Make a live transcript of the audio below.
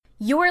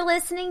You're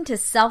listening to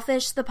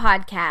Selfish the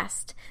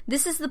Podcast.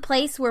 This is the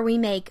place where we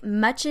make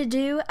much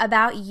ado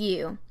about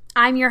you.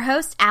 I'm your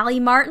host,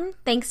 Allie Martin.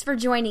 Thanks for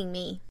joining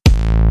me.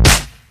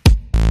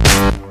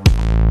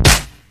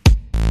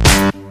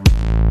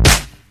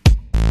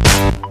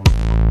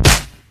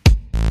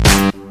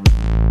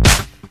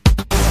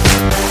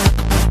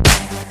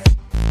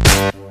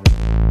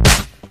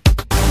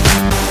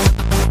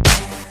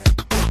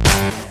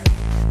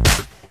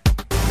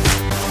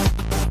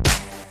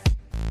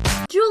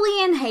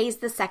 Julian Hayes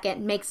II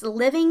makes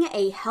living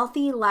a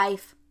healthy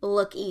life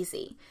look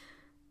easy.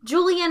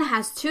 Julian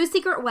has two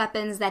secret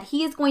weapons that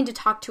he is going to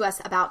talk to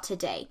us about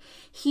today.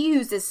 He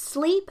uses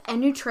sleep and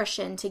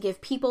nutrition to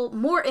give people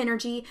more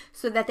energy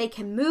so that they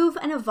can move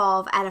and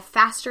evolve at a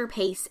faster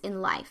pace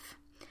in life.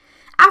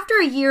 After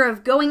a year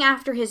of going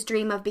after his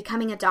dream of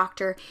becoming a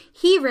doctor,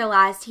 he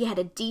realized he had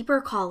a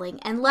deeper calling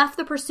and left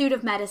the pursuit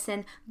of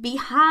medicine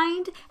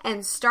behind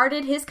and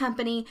started his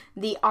company,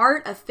 The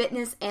Art of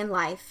Fitness and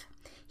Life.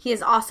 He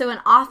is also an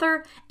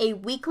author, a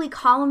weekly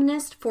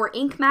columnist for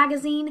Inc.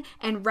 magazine,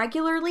 and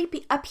regularly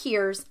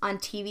appears on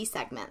TV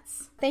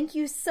segments. Thank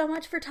you so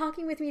much for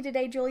talking with me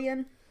today,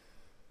 Julian.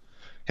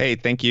 Hey,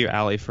 thank you,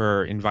 Allie,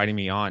 for inviting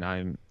me on.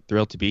 I'm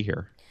thrilled to be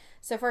here.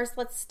 So first,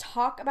 let's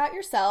talk about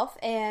yourself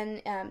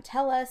and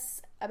tell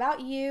us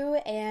about you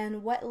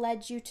and what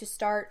led you to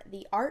start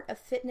The Art of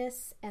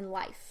Fitness and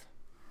Life.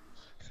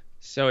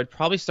 So it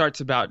probably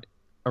starts about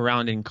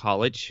around in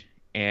college,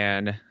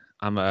 and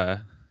I'm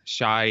a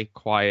shy,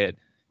 quiet,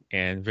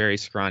 and very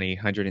scrawny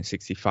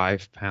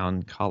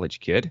 165-pound college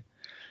kid.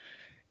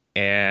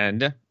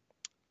 And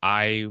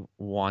I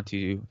want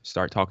to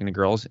start talking to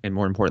girls, and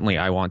more importantly,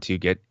 I want to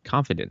get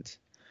confidence.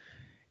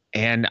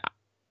 And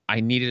I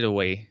needed a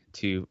way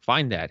to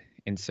find that.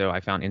 And so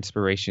I found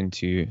inspiration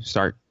to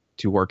start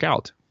to work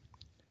out.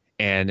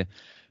 And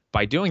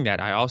by doing that,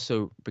 I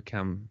also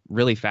become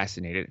really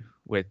fascinated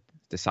with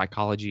the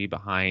psychology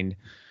behind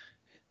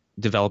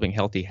developing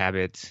healthy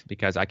habits,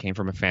 because I came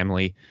from a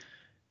family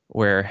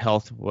where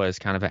health was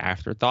kind of an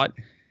afterthought,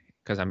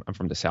 because I'm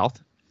from the South.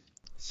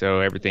 So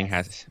everything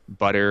has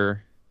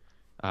butter,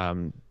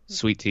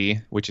 sweet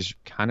tea, which is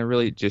kind of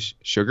really just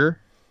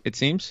sugar, it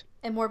seems.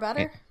 And more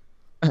butter?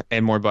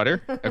 And more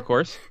butter, of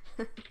course.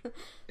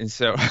 And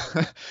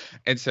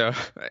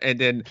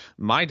then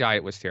my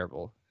diet was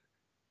terrible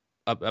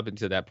up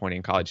until that point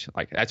in college.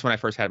 Like, that's when I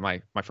first had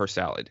my first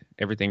salad.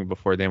 Everything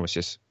before then was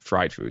just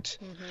fried foods.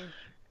 Mm-hmm.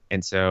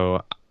 And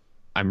so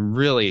I'm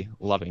really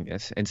loving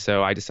this. And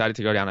so I decided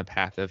to go down a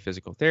path of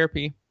physical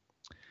therapy.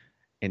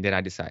 And then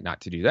I decided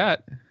not to do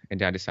that. And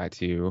then I decided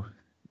to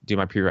do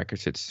my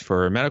prerequisites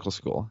for medical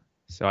school.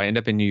 So I end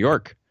up in New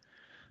York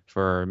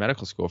for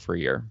medical school for a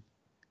year.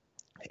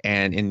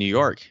 And in New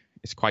York,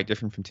 it's quite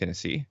different from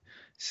Tennessee.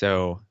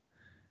 So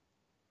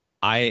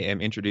I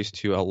am introduced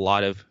to a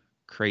lot of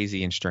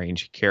crazy and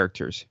strange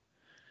characters.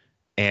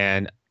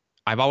 And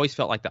I've always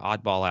felt like the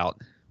oddball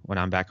out when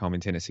I'm back home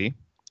in Tennessee.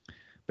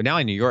 But now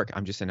in New York,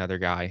 I'm just another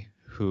guy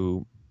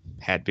who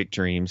had big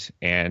dreams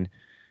and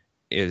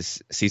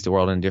sees the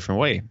world in a different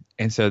way.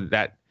 And so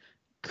that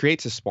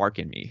creates a spark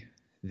in me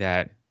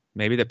that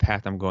maybe the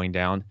path I'm going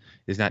down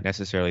is not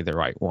necessarily the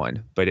right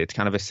one, but it's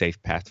kind of a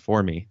safe path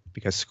for me,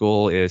 because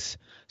school is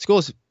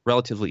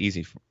relatively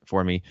easy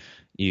for me.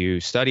 You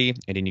study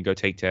and then you go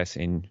take tests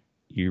and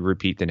you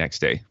repeat the next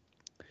day.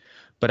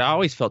 But I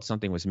always felt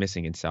something was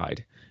missing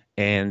inside,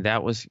 and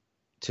that was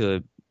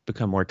to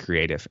become more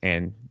creative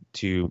and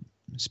to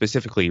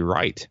specifically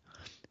write.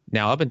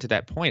 Now, up until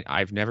that point,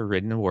 I've never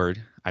written a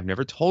word. I've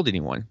never told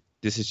anyone.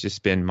 This has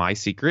just been my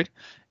secret,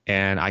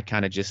 and I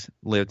kind of just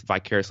lived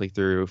vicariously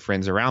through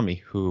friends around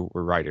me who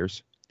were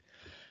writers.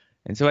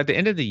 And so at the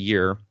end of the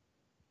year,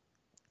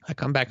 I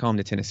come back home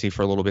to Tennessee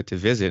for a little bit to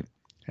visit,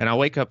 and I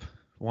wake up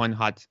one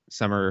hot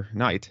summer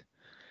night,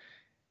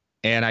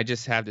 and I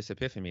just have this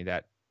epiphany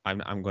that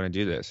I'm going to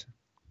do this.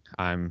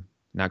 I'm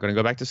not going to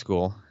go back to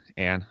school,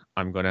 and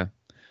I'm going to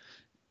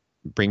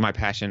bring my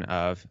passion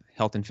of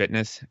health and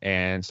fitness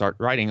and start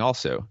writing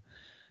also.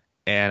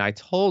 And I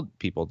told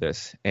people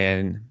this,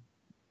 and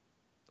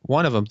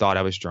one of them thought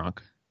I was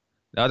drunk.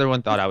 The other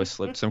one thought I was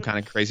some kind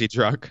of crazy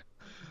drug.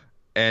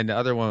 And the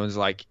other one was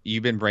like,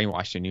 "You've been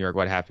brainwashed in New York.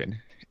 What happened?"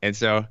 And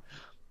so,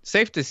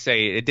 safe to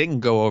say, it didn't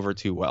go over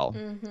too well.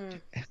 Mm-hmm.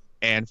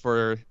 And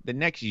for the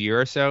next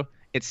year or so,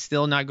 it's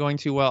still not going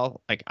too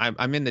well. Like,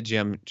 I'm in the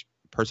gym,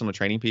 personal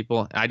training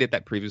people. I did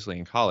that previously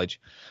in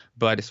college.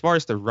 But as far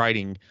as the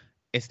writing,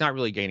 it's not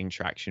really gaining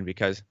traction,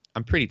 because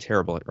I'm pretty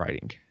terrible at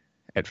writing.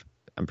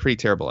 I'm pretty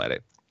terrible at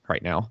it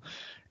right now.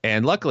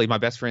 And luckily, my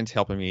best friend's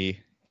helping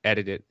me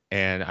edit it,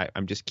 and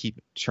I'm just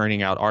keep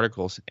churning out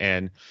articles.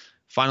 And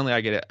finally,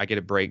 I get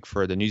a break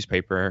for the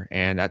newspaper,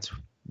 and that's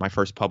my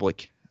first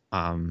public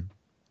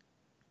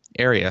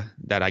area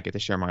that I get to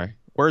share my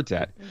words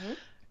at. Mm-hmm.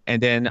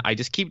 And then I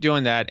just keep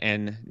doing that,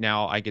 and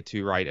now I get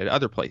to write at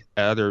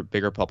other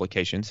bigger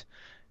publications.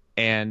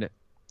 And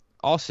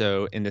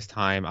also in this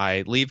time,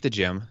 I leave the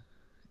gym,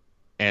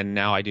 and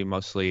now I do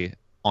mostly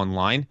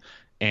online,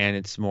 and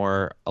it's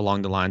more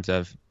along the lines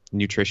of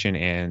nutrition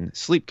and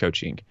sleep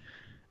coaching.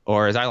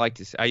 or as I like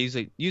to say, I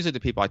usually the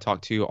people I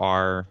talk to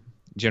are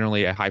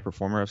generally a high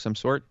performer of some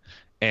sort,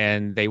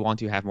 and they want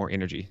to have more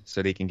energy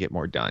so they can get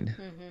more done.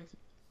 Mm-hmm.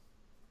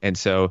 And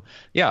so,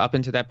 yeah, up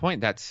until that point,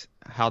 that's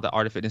how the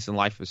Art of Fitness and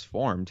Life was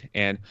formed.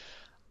 And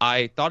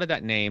I thought of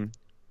that name,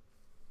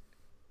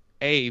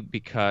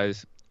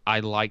 because I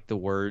like the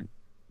word,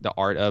 the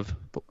art of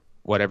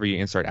whatever you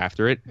insert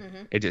after it.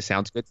 Mm-hmm. It just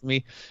sounds good to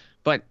me.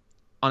 But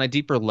on a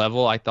deeper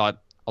level, I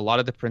thought a lot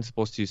of the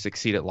principles to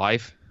succeed at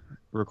life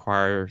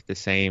require the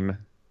same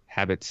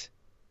habits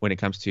when it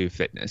comes to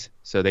fitness.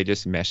 So they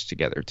just mesh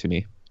together to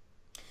me.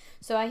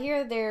 So I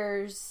hear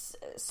there's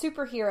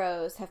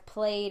superheroes have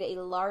played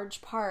a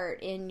large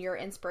part in your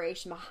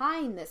inspiration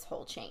behind this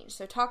whole change.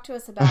 So talk to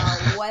us about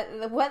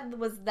what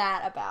was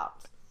that about?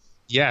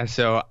 Yeah,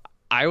 so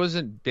I was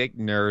a big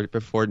nerd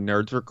before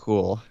nerds were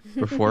cool,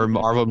 before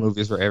Marvel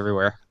movies were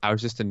everywhere. I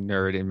was just a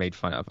nerd and made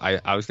fun of.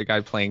 I was the guy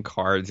playing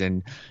cards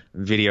and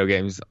video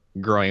games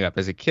growing up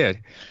as a kid.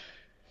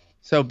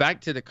 So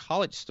back to the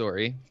college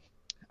story,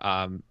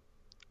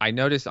 I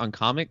noticed on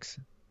comics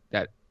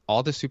that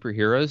all the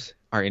superheroes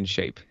are in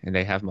shape and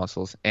they have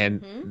muscles,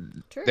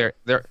 and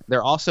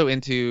they're also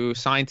into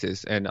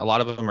sciences, and a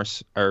lot of them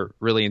are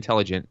really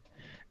intelligent,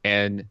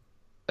 and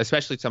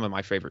especially some of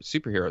my favorite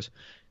superheroes.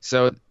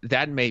 So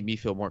that made me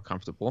feel more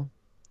comfortable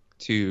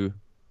to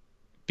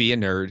be a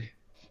nerd,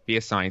 be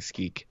a science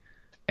geek,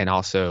 and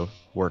also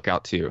work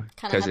out too.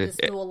 Kind of have this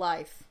dual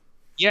life.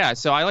 Yeah,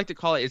 so I like to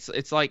call it,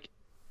 it's like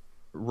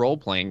role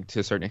playing to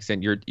a certain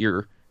extent.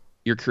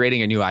 You're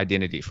creating a new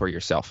identity for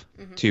yourself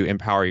to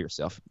empower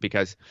yourself,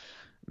 because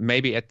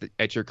maybe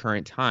at your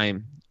current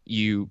time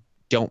you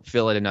don't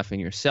feel it enough in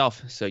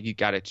yourself, so you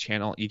got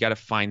to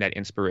find that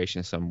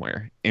inspiration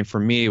somewhere. And for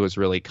me, it was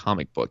really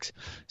comic books.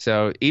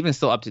 So even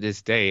still up to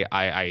this day,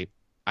 I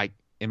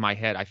in my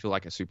head I feel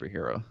like a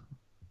superhero.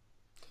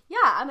 Yeah,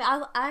 I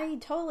mean, I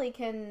totally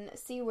can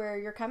see where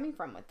you're coming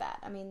from with that.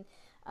 I mean,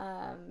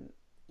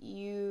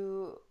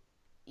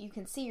 you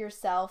can see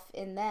yourself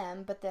in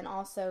them, but then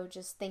also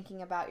just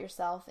thinking about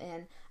yourself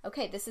in,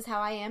 okay, this is how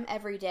I am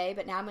every day,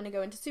 but now I'm going to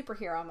go into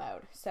superhero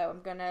mode. So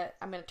I'm going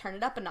to turn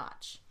it up a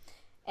notch.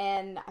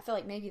 And I feel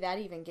like maybe that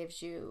even gives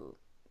you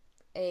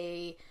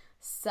a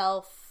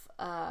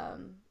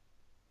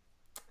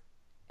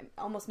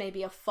almost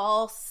maybe a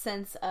false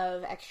sense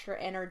of extra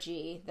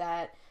energy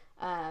that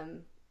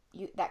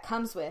that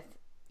comes with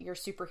your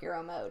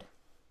superhero mode.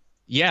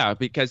 Yeah,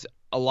 because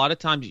a lot of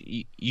times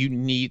you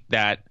need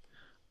that.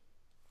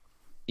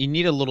 You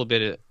need a little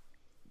bit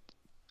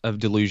of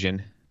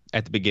delusion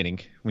at the beginning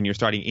when you're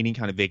starting any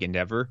kind of big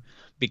endeavor,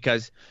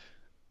 because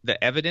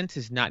the evidence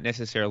is not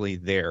necessarily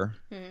there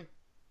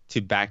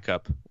to back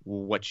up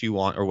what you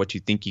want or what you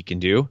think you can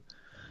do.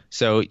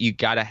 So you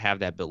got to have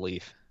that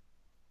belief,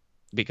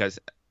 because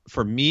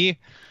for me,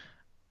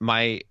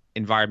 my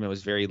environment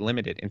was very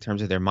limited in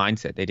terms of their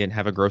mindset. They didn't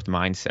have a growth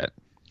mindset.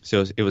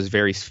 So it was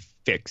very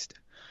fixed.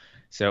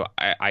 So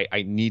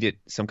I needed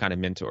some kind of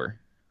mentor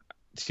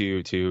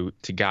to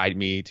guide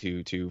me,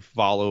 to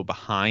follow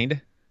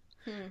behind.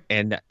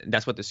 And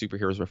that's what the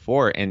superheroes were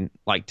for. And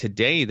like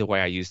today, the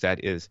way I use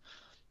that is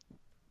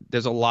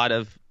there's a lot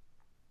of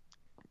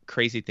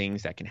crazy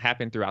things that can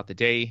happen throughout the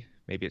day.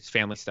 Maybe it's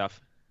family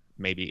stuff.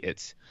 Maybe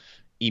it's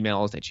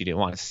emails that you didn't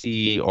want to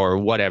see, or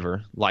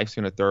whatever. Life's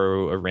going to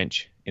throw a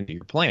wrench into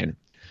your plan.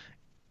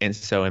 And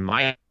so in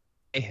my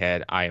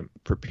head, I am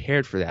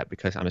prepared for that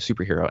because I'm a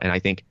superhero. And I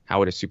think, how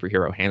would a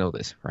superhero handle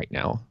this right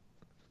now?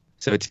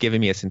 So it's giving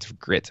me a sense of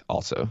grit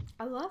also.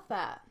 I love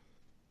that.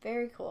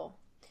 Very cool.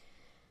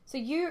 So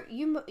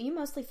you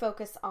mostly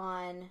focus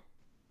on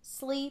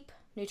sleep,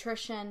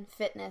 nutrition,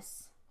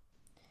 fitness.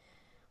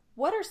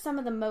 What are some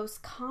of the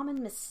most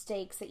common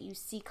mistakes that you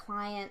see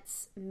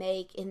clients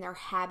make in their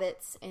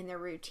habits and their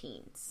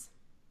routines?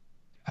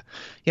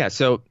 Yeah,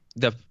 so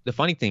the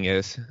funny thing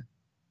is,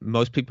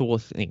 most people will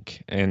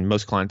think, and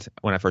most clients,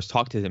 when I first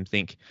talk to them,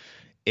 think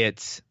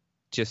it's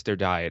just their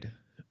diet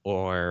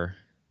or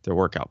their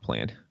workout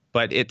plan.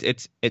 But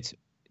it's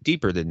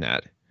deeper than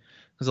that.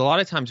 Because a lot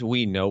of times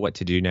we know what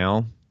to do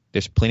now.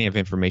 There's plenty of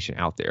information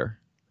out there.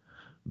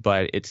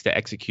 But it's the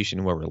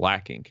execution where we're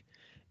lacking.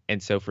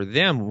 And so for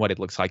them, what it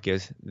looks like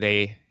is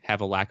they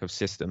have a lack of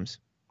systems.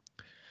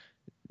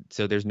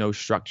 So there's no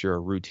structure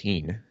or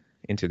routine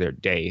into their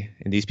day.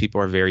 And these people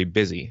are very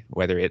busy,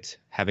 whether it's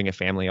having a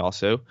family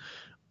also,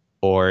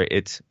 or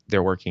it's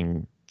they're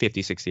working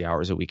 50, 60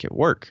 hours a week at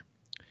work.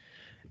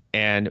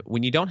 And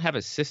when you don't have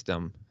a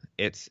system,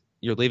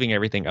 you're leaving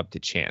everything up to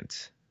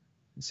chance.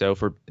 So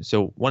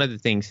one of the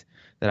things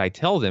that I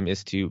tell them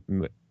is to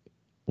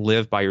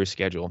live by your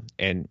schedule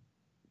and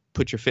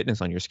put your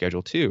fitness on your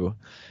schedule too.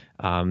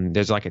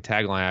 There's like a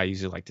tagline I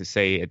usually like to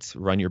say, it's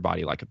run your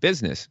body like a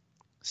business.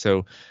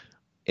 So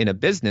in a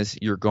business,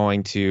 you're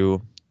going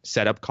to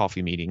set up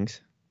coffee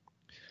meetings.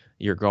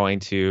 You're going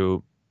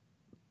to,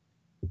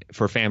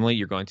 for family,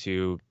 you're going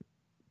to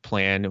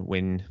plan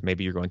when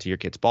maybe you're going to your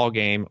kid's ball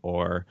game,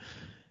 or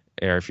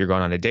if you're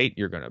going on a date,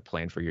 you're going to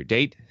plan for your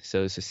date.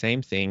 So it's the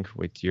same thing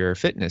with your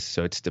fitness.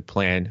 So it's to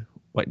plan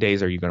what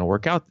days are you going to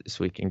work out this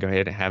week, and go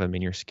ahead and have them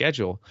in your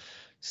schedule.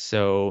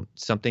 So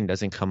something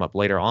doesn't come up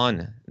later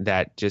on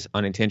that just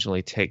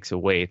unintentionally takes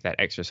away that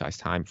exercise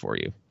time for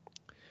you.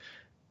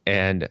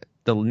 And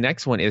the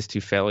next one is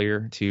to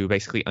failure to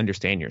basically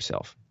understand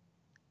yourself.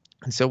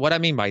 And so what I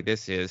mean by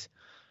this is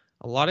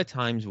a lot of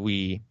times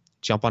we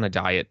jump on a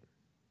diet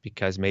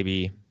because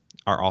maybe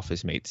our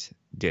office mates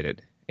did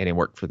it and it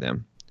worked for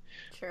them.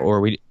 Sure.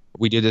 Or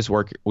we do this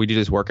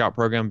workout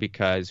program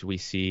because we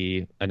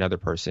see another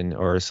person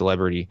or a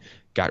celebrity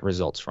got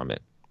results from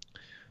it.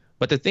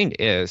 But the thing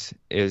is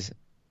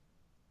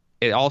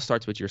it all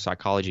starts with your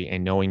psychology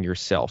and knowing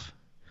yourself.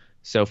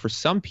 So for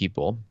some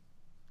people,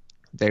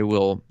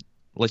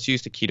 let's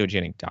use the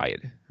ketogenic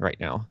diet right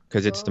now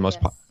because it's the most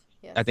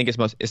yes. I think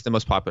it's the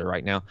most popular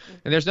right now. Mm-hmm.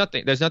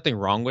 And there's nothing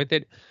wrong with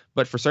it,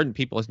 but for certain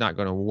people it's not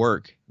going to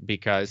work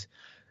because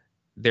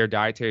their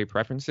dietary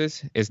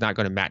preferences is not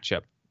going to match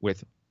up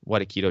with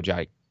what a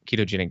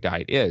ketogenic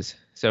diet is.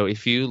 So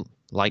if you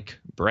like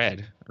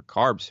bread or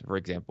carbs, for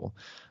example,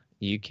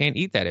 you can't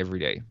eat that every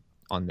day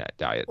on that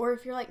diet. Or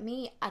if you're like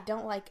me, I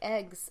don't like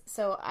eggs.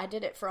 So I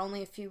did it for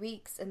only a few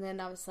weeks and then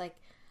I was like,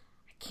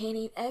 I can't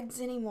eat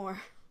eggs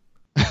anymore.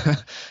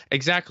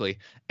 Exactly.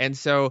 And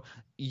so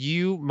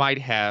you might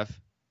have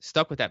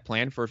stuck with that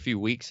plan for a few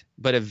weeks,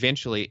 but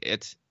eventually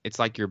it's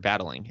like you're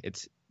battling.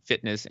 It's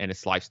fitness and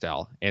it's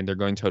lifestyle, and they're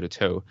going toe to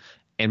toe.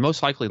 And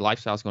most likely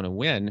lifestyle is going to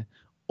win.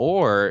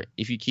 Or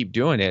if you keep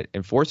doing it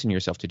and forcing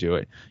yourself to do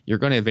it, you're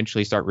going to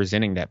eventually start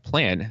resenting that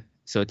plan.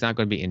 So it's not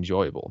going to be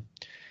enjoyable.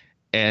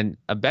 And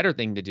a better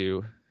thing to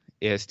do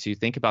is to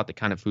think about the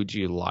kind of foods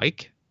you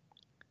like,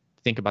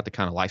 think about the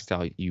kind of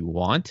lifestyle you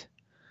want,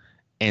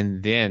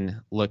 and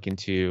then look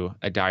into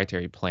a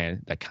dietary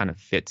plan that kind of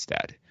fits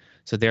that.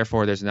 So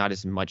therefore, there's not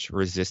as much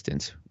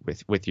resistance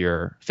with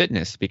your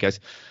fitness, because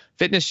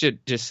fitness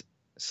should just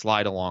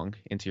slide along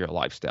into your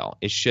lifestyle.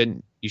 You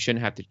shouldn't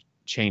have to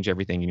change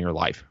everything in your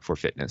life for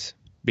fitness,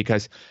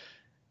 because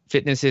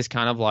fitness is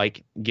kind of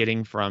like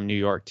getting from New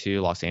York to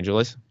Los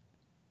Angeles.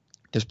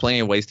 There's plenty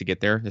of ways to get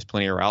there. There's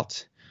plenty of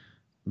routes,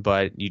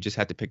 but you just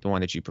have to pick the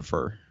one that you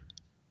prefer.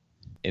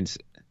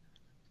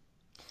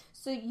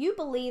 So you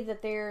believe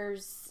that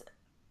there's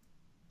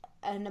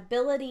an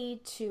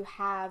ability to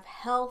have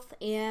health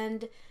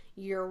and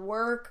your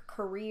work,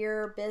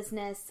 career,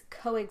 business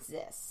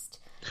coexist.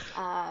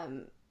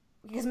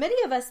 Because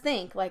many of us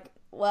think like,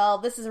 well,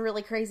 this is a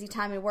really crazy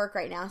time in work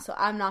right now, so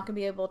I'm not going to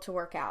be able to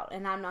work out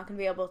and I'm not going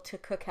to be able to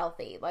cook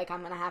healthy. Like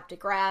I'm going to have to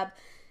grab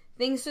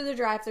things through the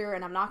drive-thru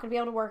and I'm not going to be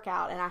able to work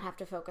out and I have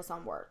to focus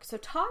on work. So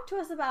talk to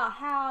us about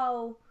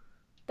how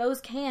those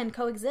can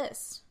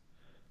coexist.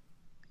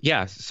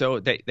 Yeah,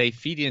 so they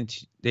feed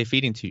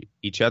into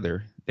each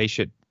other. They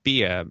should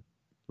be a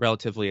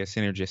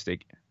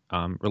synergistic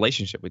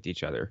relationship with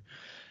each other.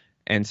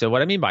 And so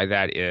what I mean by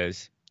that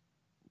is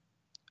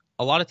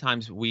a lot of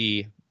times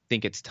we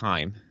think it's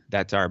time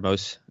that's our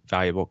most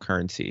valuable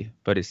currency,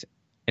 but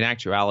in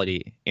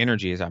actuality,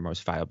 energy is our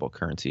most valuable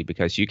currency,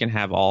 because you can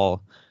have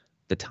all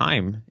the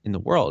time in the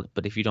world,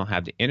 but if you don't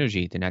have the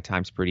energy, then that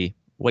time's pretty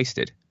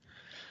wasted.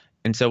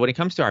 And so when it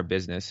comes to our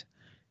business,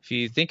 if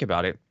you think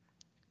about it,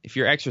 if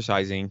you're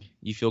exercising,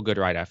 you feel good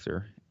right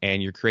after,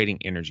 and you're creating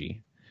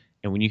energy.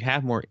 And when you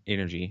have more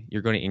energy,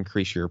 you're going to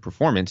increase your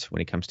performance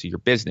when it comes to your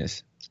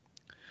business.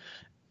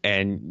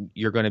 And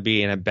you're going to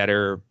be in a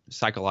better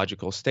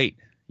psychological state.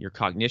 Your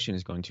cognition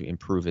is going to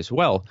improve as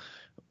well,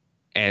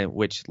 and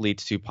which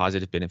leads to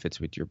positive benefits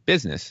with your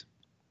business.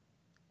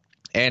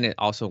 And it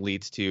also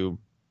leads to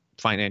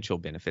financial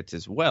benefits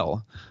as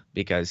well,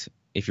 because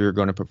if you're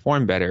going to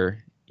perform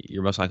better,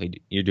 you're most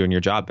likely you're doing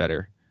your job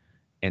better.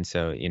 And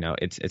so,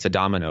 it's a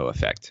domino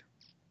effect.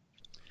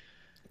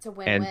 It's a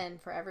win-win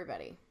for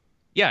everybody.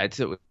 Yeah,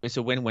 it's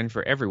a win-win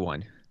for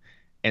everyone.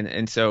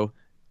 And so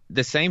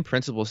the same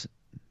principles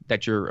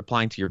that you're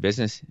applying to your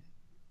business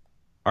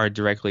are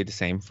directly the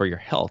same for your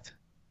health.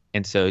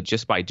 And so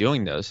just by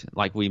doing those,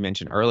 like we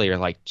mentioned earlier,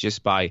 like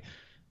just by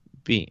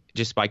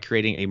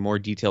creating a more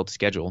detailed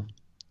schedule,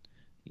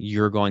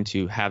 you're going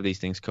to have these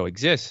things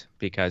coexist,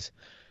 because,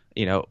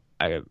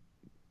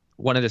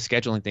 one of the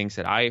scheduling things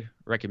that I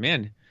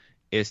recommend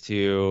is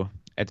to,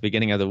 at the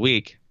beginning of the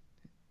week,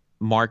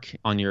 mark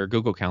on your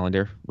Google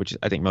Calendar, which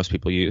I think most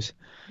people use,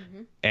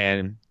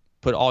 and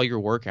put all your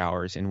work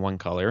hours in one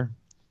color,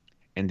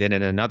 and then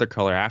in another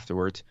color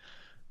afterwards,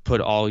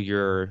 put all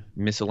your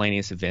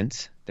miscellaneous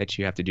events that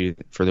you have to do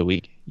for the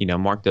week,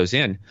 mark those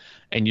in,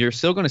 and you're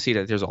still going to see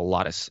that there's a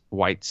lot of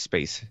white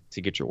space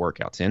to get your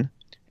workouts in.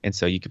 And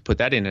so you could put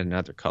that in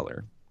another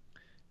color.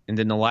 And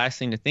then the last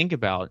thing to think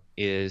about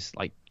is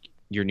like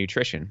your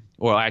nutrition.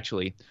 Well,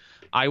 actually,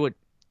 I would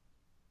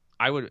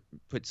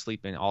put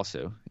sleep in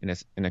also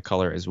in a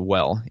color as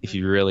well, if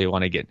you really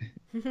want to get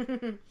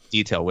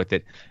detail with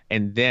it.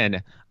 And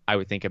then I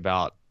would think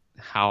about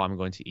how I'm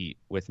going to eat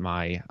with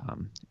my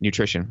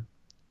nutrition.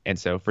 And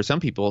so for some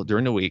people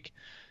during the week,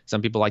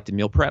 some people like to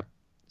meal prep.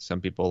 Some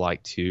people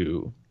like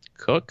to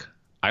cook.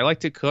 I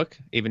like to cook,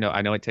 even though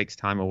I know it takes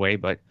time away,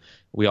 but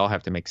we all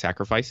have to make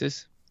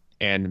sacrifices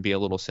and be a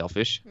little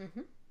selfish.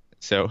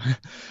 So,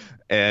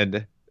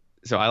 and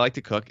so I like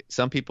to cook.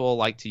 Some people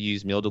like to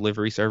use meal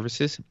delivery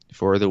services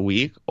for the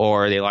week,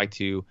 or they like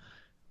to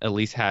at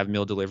least have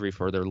meal delivery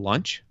for their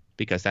lunch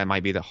because that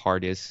might be the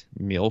hardest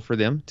meal for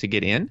them to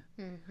get in.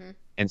 Mm-hmm.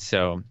 And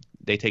so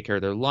they take care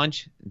of their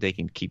lunch. They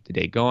can keep the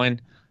day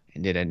going.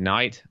 And then at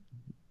night,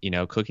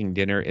 cooking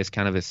dinner is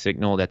kind of a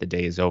signal that the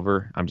day is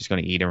over. I'm just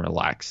going to eat and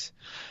relax.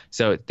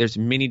 So there's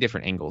many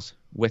different angles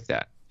with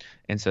that.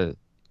 And so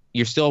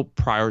you're still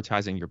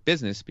prioritizing your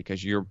business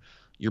because you're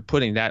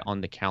putting that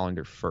on the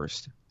calendar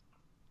first.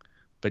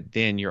 But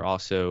then you're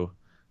also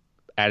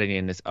adding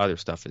in this other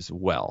stuff as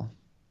well.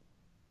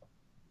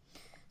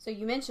 So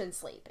you mentioned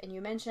sleep, and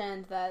you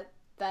mentioned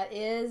that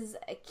is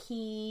a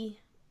key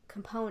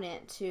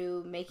component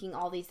to making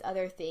all these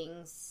other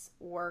things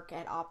work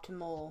at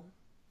optimal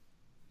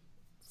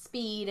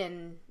speed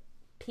and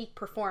peak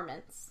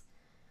performance.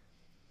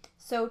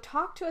 So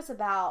talk to us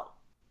about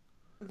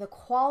the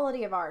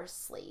quality of our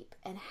sleep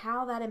and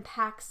how that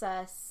impacts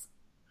us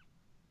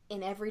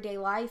in everyday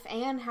life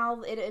and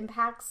how it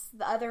impacts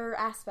the other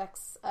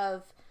aspects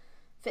of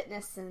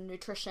fitness and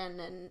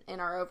nutrition and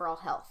our overall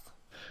health.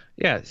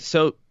 Yeah,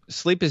 so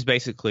sleep is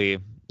basically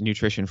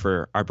nutrition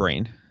for our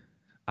brain.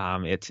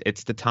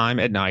 It's the time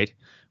at night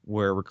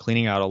where we're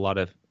cleaning out a lot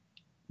of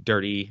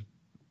dirty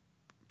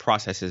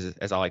processes,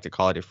 as I like to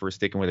call it, if we're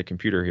sticking with a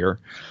computer here.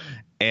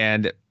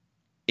 And,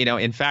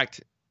 in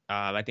fact,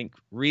 I think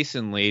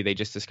recently they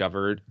just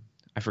discovered,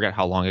 I forgot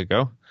how long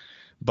ago,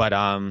 but,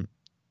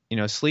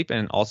 sleep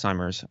and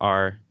Alzheimer's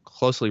are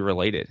closely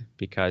related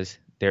because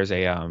there's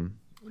there's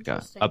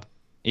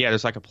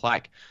like a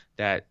plaque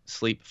that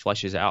sleep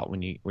flushes out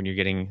when you're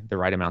getting the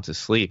right amounts of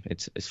sleep.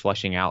 It's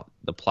flushing out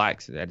the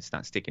plaques so that it's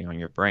not sticking on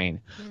your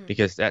brain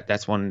because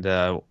that's one of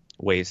the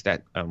ways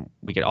that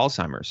we get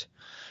Alzheimer's.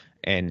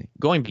 And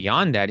going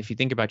beyond that, if you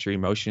think about your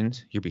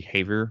emotions, your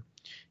behavior,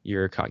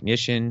 your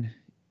cognition,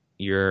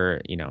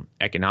 your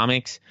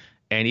economics,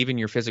 and even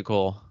your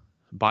physical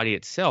body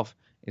itself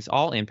is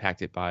all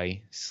impacted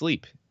by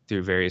sleep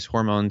through various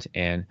hormones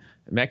and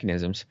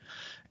mechanisms.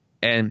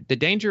 And the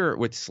danger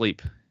with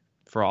sleep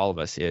for all of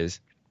us is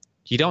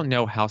you don't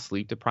know how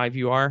sleep deprived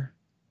you are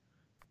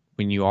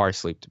when you are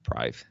sleep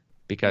deprived,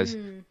 because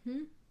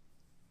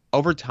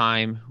over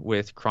time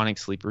with chronic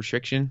sleep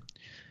restriction,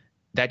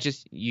 that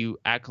just you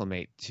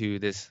acclimate to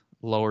this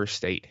lower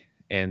state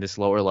and this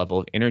lower level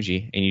of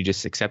energy, and you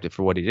just accept it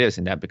for what it is,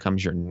 and that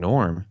becomes your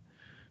norm,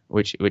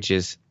 which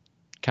is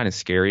kind of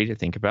scary to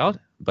think about,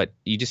 but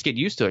you just get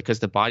used to it because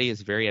the body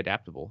is very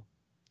adaptable.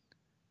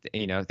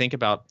 Think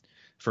about,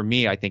 for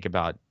me, I think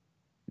about,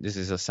 this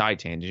is a side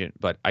tangent,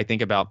 but I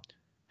think about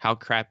how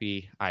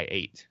crappy I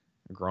ate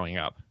growing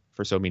up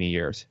for so many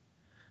years.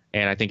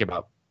 And I think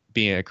about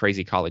being a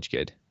crazy college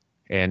kid,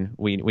 and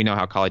we know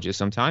how college is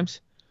sometimes.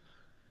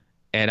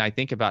 And I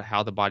think about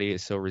how the body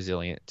is so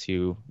resilient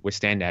to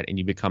withstand that, and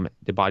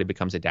the body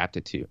becomes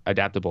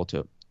adaptable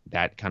to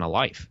that kind of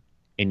life,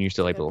 and you're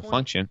still able to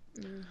function.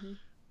 Mm-hmm.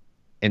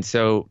 And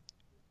so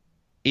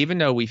even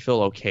though we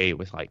feel okay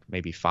with like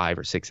maybe 5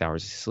 or 6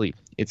 hours of sleep,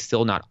 it's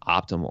still not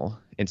optimal.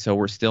 And so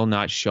we're still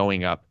not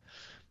showing up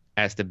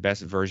as the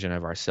best version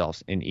of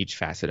ourselves in each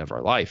facet of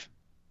our life.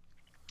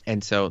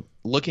 And so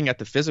looking at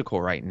the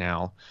physical right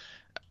now,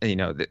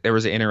 there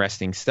was an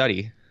interesting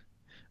study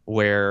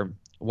where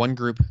one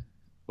group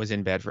was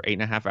in bed for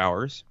 8.5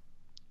 hours,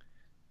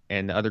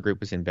 and the other group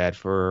was in bed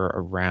for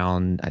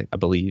around, I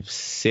believe,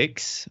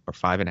 6 or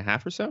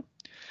 5.5 or so.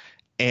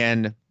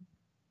 And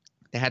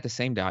they had the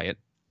same diet,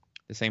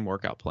 the same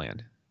workout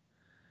plan.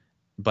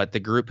 But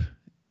the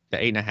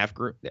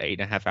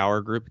 8.5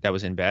 hour group that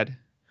was in bed,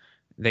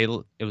 it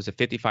was a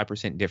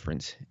 55%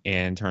 difference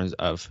in terms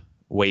of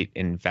weight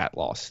and fat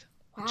loss.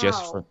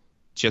 Wow.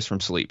 just from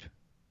sleep.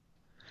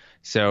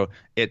 So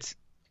it's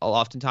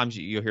oftentimes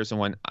you'll hear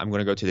someone, I'm going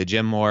to go to the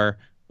gym more,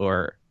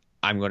 or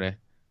I'm going to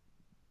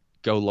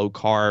go low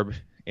carb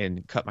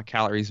and cut my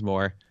calories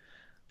more.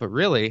 But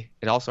really,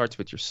 it all starts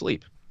with your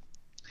sleep.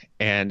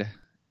 And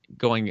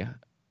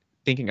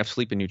thinking of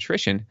sleep and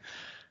nutrition,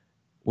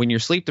 when you're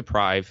sleep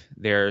deprived,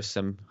 there's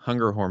some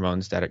hunger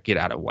hormones that get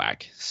out of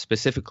whack.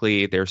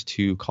 Specifically, there's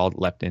 2 called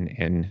leptin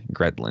and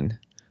ghrelin.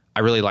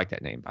 I really like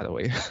that name, by the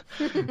way.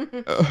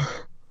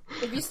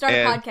 If you start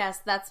a podcast,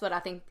 that's what I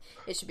think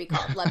it should be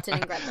called, leptin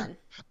and ghrelin.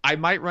 I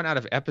might run out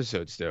of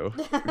episodes, though,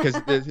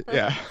 because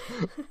yeah.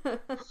 Maybe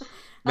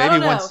I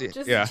don't know.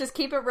 Just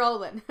keep it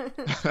rolling.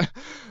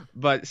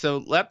 But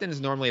so leptin is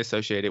normally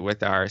associated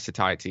with our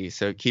satiety,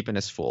 so keeping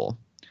us full.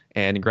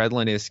 And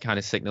ghrelin is kind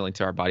of signaling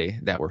to our body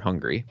that we're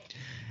hungry.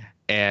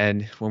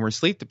 And when we're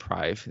sleep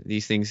deprived,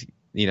 these things,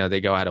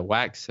 they go out of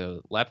whack.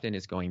 So leptin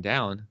is going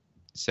down.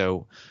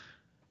 So,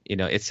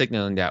 it's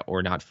signaling that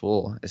we're not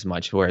full as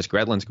much, whereas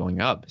ghrelin's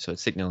going up. So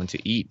it's signaling to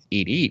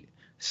eat.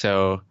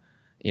 So,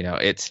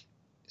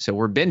 so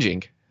we're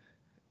binging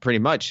pretty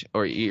much,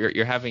 or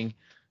you're having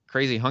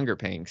crazy hunger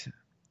pangs.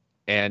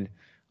 And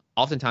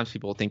oftentimes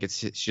people think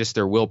it's just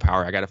their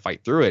willpower. I got to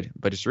fight through it.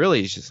 But it's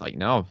just like,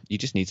 no, you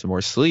just need some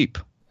more sleep.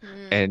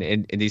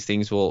 And these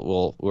things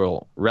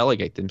will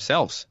relegate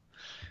themselves.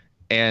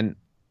 And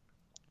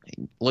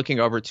looking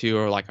over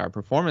to like our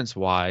performance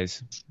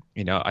wise,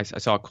 I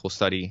saw a cool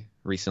study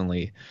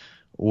recently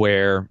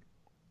where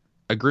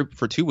a group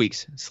for 2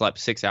 weeks slept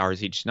 6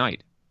 hours each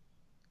night.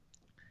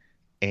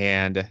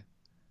 And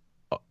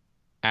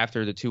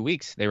after the 2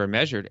 weeks, they were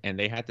measured and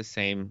they had the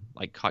same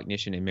like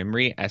cognition and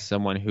memory as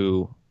someone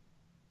who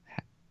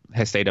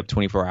has stayed up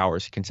 24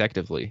 hours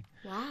consecutively.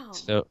 Wow.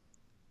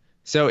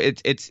 So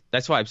it's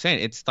that's why I'm saying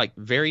it's like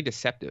very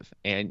deceptive,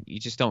 and you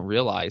just don't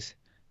realize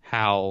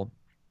how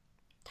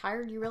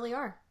tired you really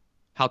are.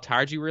 How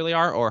tired you really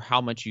are, or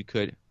how much you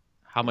could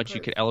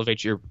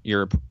elevate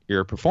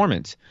your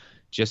performance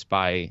just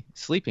by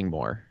sleeping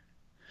more.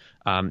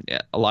 A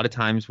lot of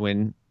times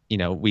when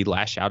we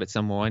lash out at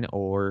someone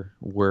or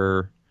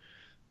we're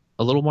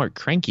a little more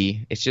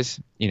cranky, it's just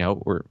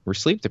we're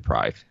sleep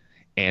deprived,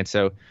 and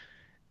so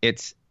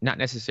it's not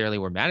necessarily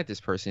we're mad at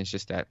this person. It's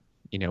just that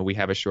we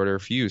have a shorter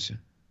fuse.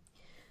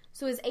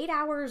 So is 8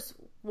 hours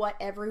what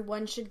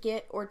everyone should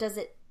get, or does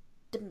it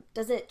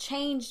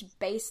change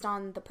based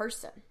on the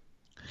person?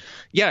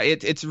 Yeah,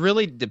 it's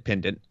really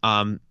dependent.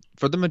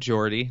 For the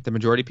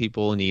majority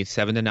people need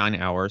 7 to 9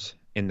 hours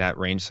in that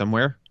range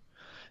somewhere.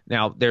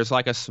 Now, there's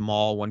like a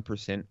small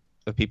 1%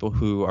 of people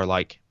who are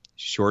like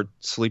short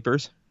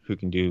sleepers who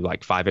can do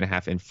like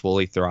 5.5 and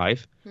fully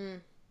thrive.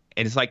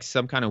 And it's like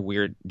some kind of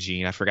weird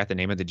gene. I forgot the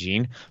name of the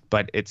gene,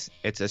 but it's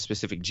a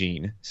specific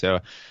gene.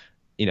 So,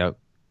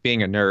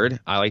 being a nerd,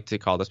 I like to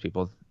call those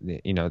people,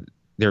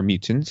 they're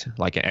mutants,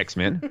 like an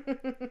X-Men.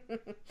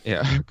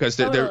 Yeah, because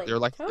Totally. they're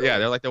like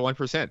they're like the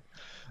 1%.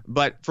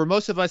 But for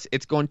most of us,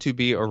 it's going to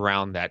be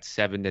around that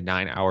 7 to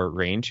 9 hour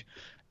range.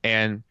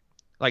 And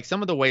like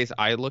some of the ways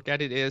I look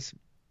at it is,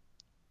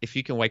 if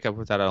you can wake up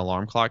without an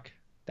alarm clock,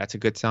 that's a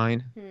good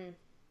sign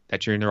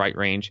that you're in the right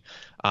range.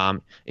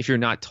 If you're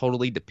not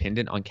totally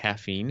dependent on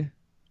caffeine,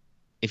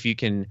 if you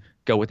can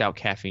go without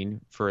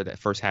caffeine for the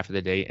first half of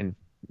the day and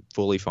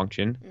fully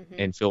function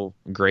and feel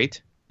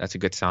great, that's a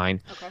good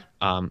sign. Okay.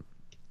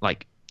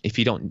 Like if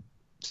you don't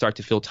start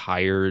to feel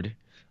tired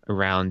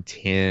around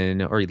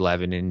 10 or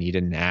 11 and need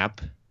a nap,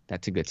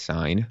 that's a good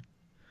sign.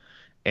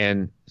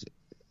 And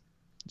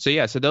so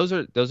those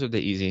are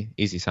the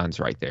easy signs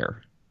right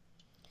there.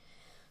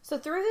 So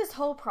through this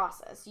whole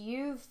process,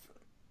 you've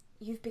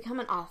become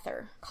an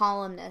author,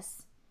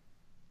 columnist,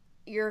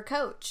 you're a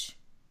coach.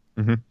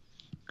 Mm-hmm.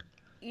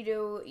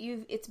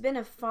 It's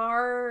been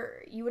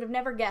you would have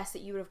never guessed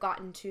that you would have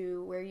gotten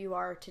to where you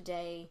are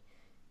today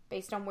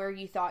based on where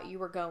you thought you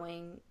were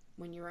going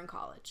when you were in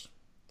college.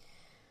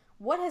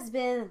 What has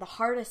been the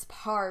hardest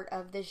part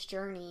of this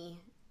journey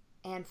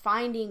and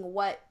finding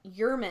what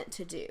you're meant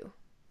to do?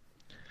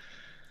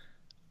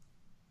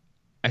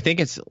 I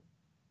think it's a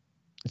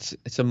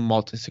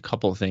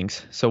couple of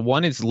things. So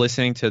one is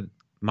listening to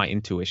my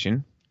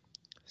intuition.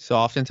 So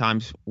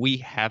oftentimes we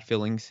have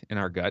feelings in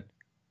our gut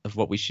of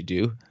what we should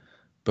do,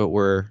 but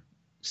we're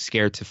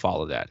scared to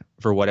follow that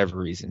for whatever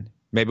reason.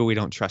 Maybe we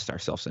don't trust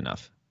ourselves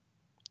enough.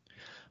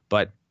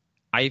 But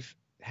I've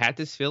had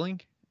this feeling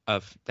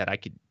of that I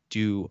could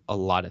do a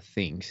lot of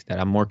things that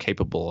I'm more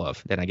capable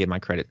of than I give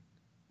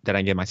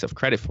myself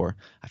credit for.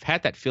 I've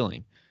had that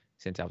feeling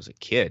since I was a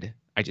kid.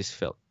 I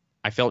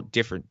felt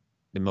different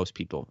than most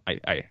people.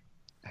 I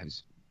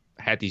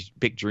had these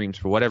big dreams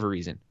for whatever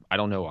reason. I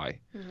don't know why.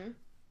 Mm-hmm.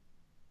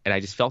 And I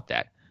just felt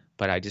that,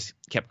 but I just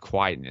kept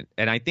quiet in it.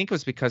 And I think it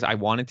was because I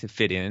wanted to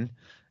fit in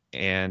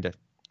and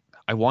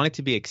I wanted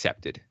to be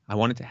accepted. I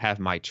wanted to have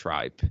my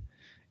tribe.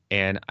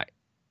 And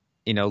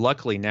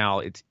luckily now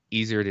it's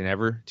easier than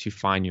ever to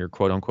find your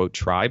quote unquote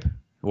tribe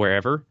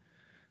wherever.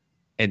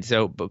 And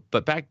so,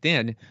 but back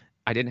then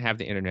I didn't have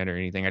the internet or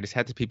anything. I just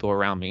had the people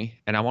around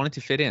me and I wanted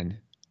to fit in.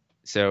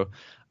 So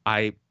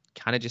I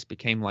kind of just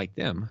became like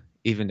them,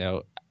 even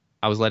though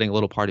I was letting a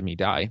little part of me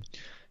die.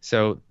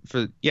 So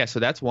so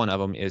that's one of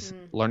them is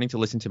learning to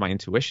listen to my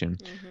intuition.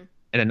 Mm-hmm.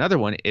 And another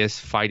one is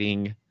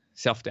fighting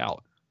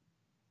self-doubt.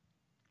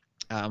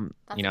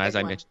 As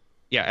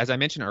I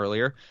mentioned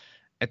earlier,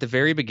 at the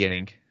very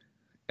beginning,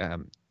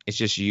 it's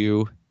just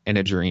you and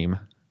a dream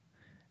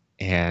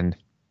and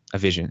a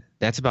vision.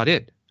 That's about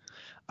it.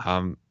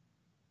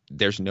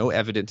 There's no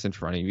evidence in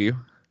front of you.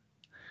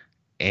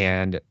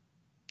 And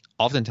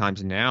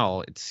oftentimes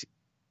now it's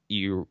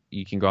you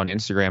can go on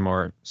Instagram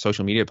or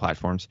social media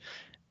platforms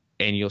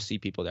and you'll see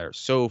people that are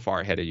so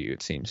far ahead of you,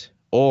 it seems,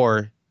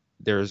 or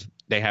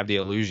they have the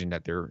illusion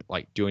that they're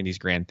like doing these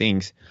grand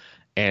things,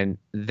 and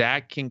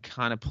that can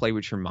kind of play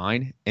with your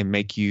mind and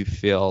make you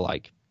feel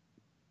like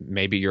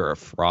maybe you're a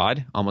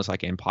fraud, almost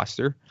like an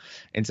imposter.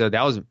 And so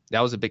that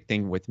was a big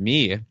thing with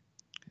me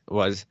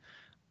was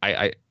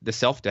I the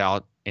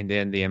self-doubt and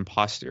then the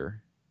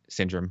imposter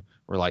syndrome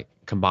were like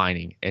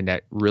combining, and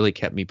that really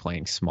kept me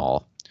playing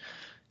small.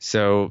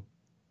 So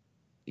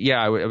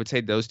I would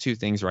say those two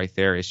things right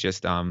there is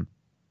just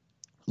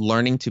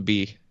learning to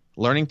be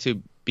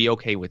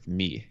okay with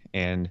me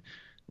and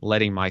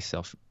letting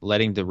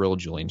the real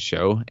Julian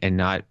show, and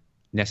not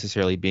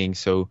necessarily being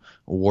so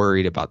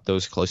worried about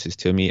those closest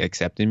to me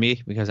accepting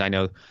me, because I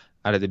know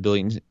out of the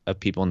billions of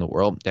people in the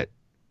world that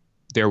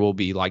there will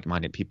be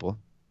like-minded people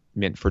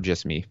meant for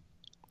just me.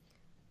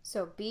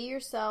 So be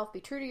yourself,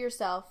 be true to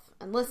yourself,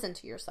 and listen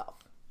to yourself.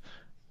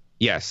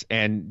 Yes,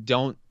 and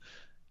don't,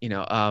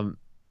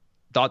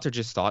 thoughts are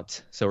just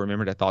thoughts. So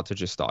remember that thoughts are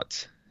just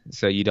thoughts.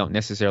 So you don't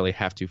necessarily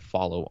have to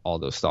follow all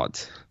those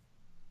thoughts.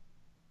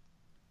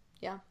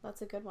 Yeah,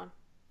 that's a good one.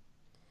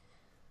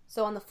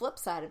 So on the flip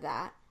side of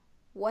that,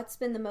 what's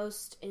been the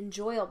most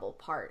enjoyable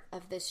part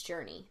of this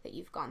journey that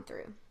you've gone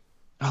through?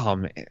 Oh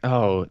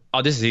man.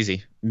 This is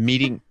easy.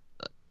 Meeting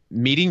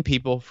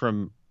people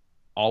from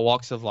all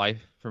walks of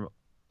life, from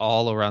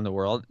all around the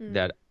world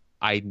that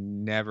I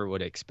never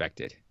would have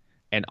expected.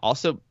 And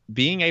also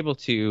being able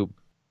to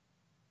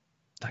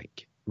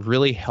like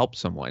really help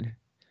someone,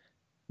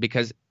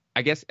 because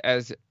I guess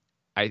as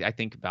I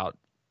think about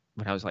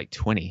when I was like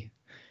 20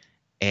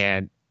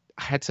 and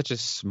I had such a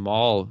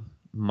small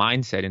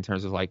mindset in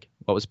terms of like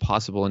what was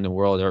possible in the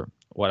world or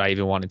what I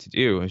even wanted to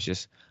do.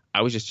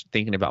 I was just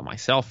thinking about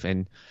myself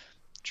and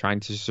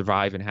trying to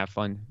survive and have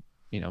fun,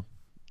 and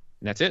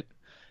that's it.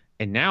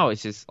 And now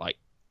it's just like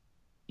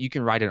you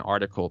can write an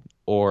article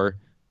or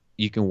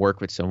you can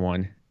work with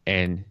someone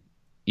and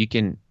you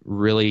can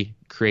really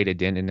create a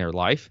dent in their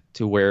life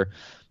to where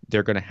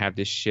they're going to have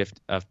this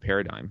shift of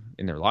paradigm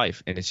in their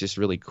life. And it's just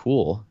really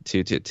cool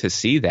to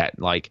see that,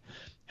 like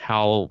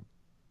how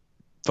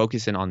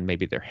focusing on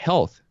maybe their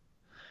health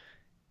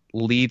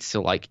leads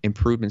to like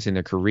improvements in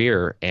their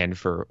career. And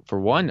for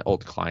one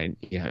old client,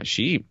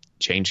 she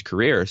changed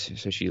careers.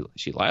 So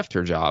she left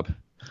her job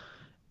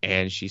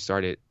and she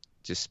started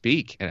to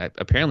speak. And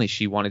apparently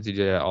she wanted to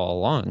do that all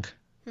along.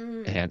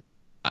 And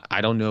I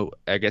don't know,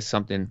 I guess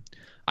something,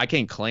 I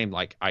can't claim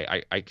like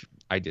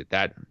I did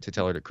that to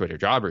tell her to quit her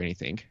job or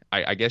anything.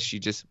 I guess she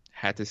just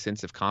had this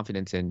sense of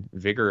confidence and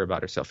vigor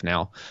about herself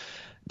now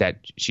that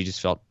she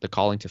just felt the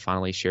calling to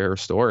finally share her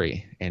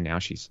story. And now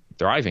she's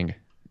thriving.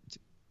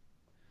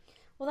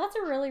 Well, that's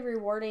a really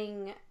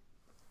rewarding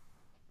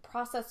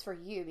process for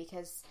you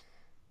because,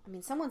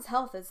 someone's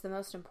health is the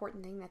most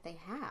important thing that they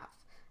have.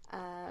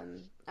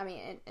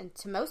 And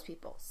to most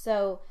people.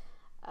 So,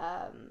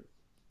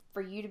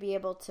 for you to be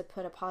able to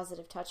put a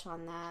positive touch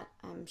on that,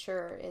 I'm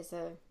sure is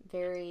a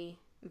very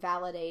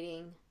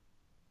validating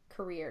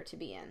career to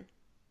be in.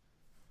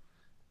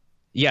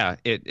 Yeah,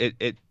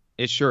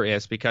 it sure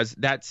is, because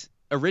that's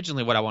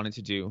originally what I wanted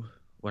to do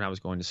when I was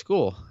going to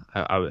school.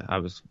 I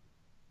was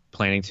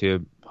planning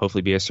to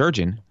hopefully be a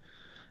surgeon.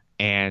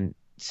 And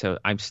so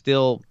I'm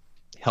still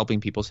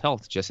helping people's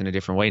health, just in a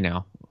different way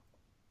now.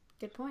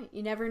 Good point.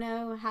 You never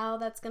know how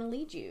that's going to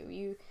lead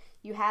you.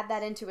 You had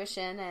that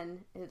intuition and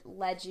it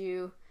led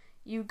you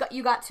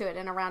got to it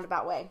in a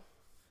roundabout way.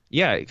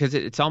 Yeah, because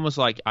it's almost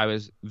like I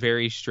was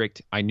very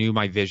strict. I knew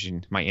my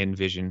end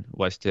vision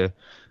was to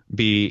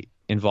be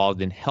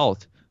involved in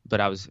health,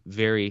 but I was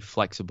very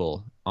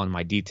flexible on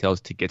my details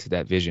to get to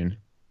that vision.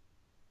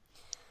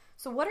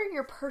 So what are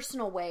your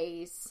personal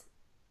ways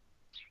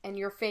and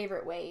your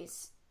favorite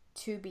ways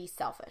to be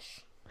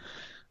selfish?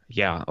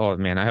 Yeah. Oh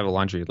man, I have a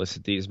laundry list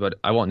of these, but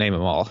I won't name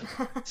them all.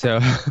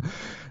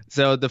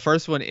 So the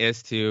first one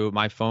is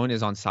my phone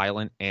is on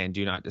silent and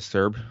do not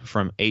disturb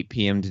from 8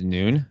 p.m. to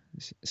noon.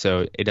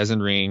 So it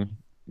doesn't ring,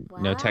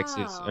 no texts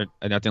or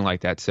nothing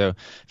like that. So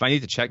if I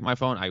need to check my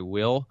phone, I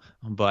will.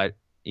 But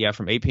yeah,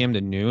 from 8 p.m.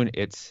 to noon,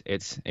 it's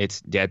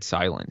dead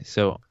silent.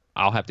 So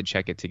I'll have to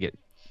check it to get.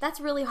 That's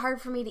really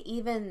hard for me to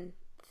even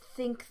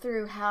think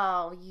through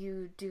how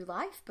you do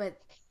life, but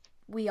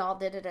we all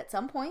did it at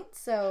some point.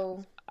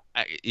 So,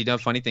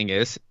 funny thing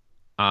is,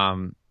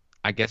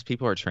 I guess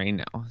people are trained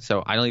now.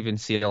 So I don't even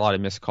see a lot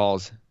of missed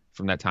calls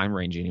from that time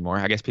range anymore.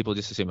 I guess people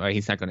just assume,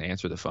 he's not going to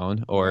answer the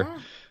phone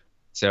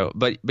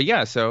but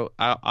yeah, so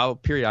I'll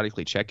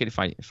periodically check it if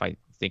I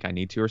think I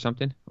need to or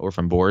something, or if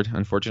I'm bored,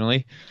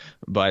 unfortunately.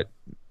 But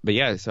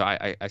yeah, so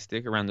I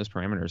stick around those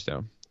parameters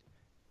though.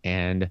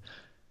 And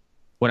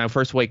when I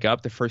first wake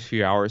up, the first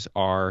few hours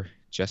are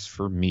just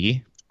for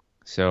me.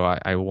 So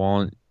I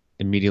won't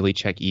immediately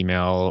check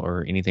email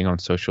or anything on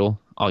social.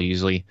 I'll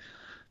usually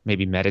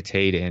maybe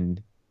meditate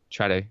and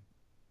try to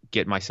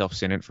get myself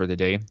centered for the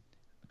day.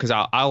 Because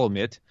I'll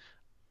admit,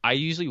 I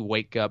usually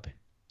wake up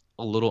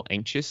a little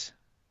anxious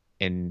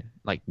and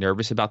like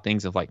nervous about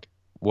things of like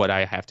what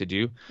I have to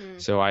do.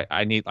 So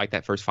I need like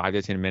that first 5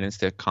 to 10 minutes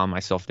to calm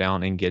myself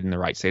down and get in the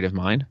right state of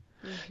mind.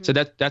 So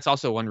that's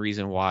also one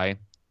reason why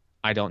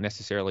I don't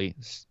necessarily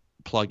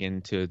plug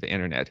into the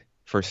internet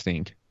first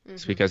thing.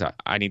 It's because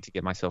I need to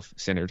get myself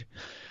centered.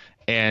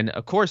 And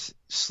of course,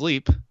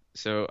 sleep.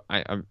 So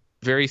I'm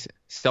very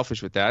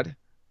selfish with that.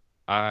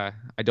 I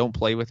don't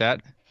play with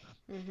that.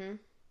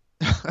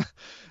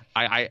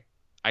 I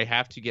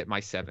have to get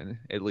my 7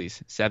 at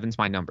least. 7's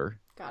my number.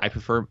 I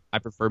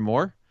prefer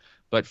more,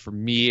 but for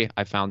me,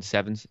 I found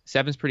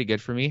 7's pretty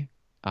good for me.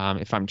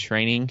 If I'm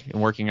training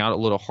and working out a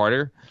little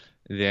harder,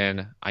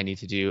 then I need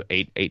to do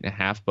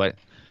 8.5. But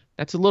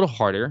that's a little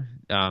harder.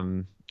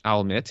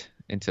 I'll admit.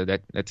 And so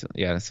that's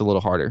a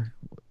little harder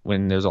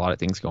when there's a lot of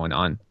things going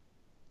on.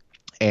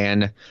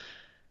 And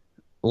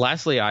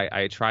lastly,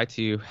 I try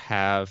to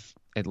have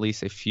at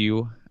least a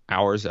few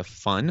hours of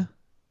fun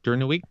during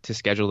the week to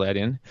schedule that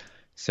in.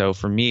 So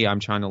for me, I'm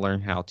trying to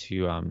learn how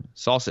to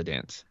salsa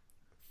dance.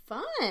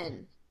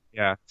 Fun.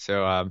 Yeah.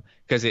 So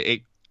because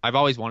I've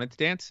always wanted to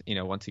dance,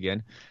 once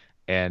again,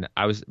 and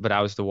I was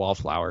the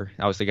wallflower.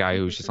 I was the guy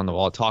who was just on the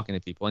wall talking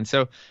to people, and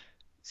so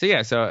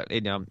yeah, so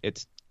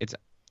it's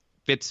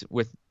fits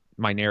with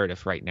my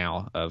narrative right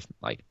now of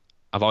like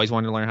I've always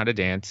wanted to learn how to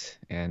dance,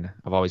 and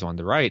I've always wanted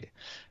to write,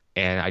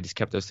 and I just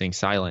kept those things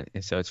silent,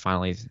 and so it's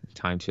finally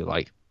time to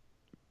like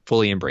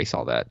fully embrace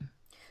all that.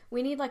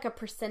 We need like a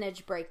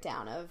percentage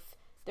breakdown of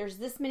there's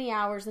this many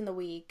hours in the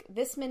week,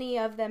 this many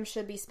of them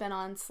should be spent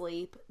on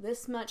sleep,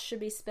 this much should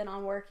be spent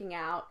on working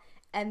out,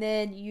 and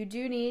then you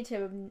do need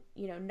to,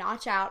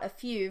 notch out a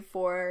few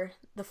for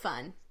the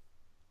fun.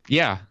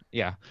 Yeah,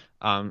 yeah.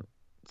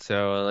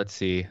 So let's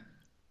see.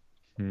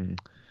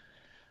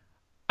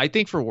 I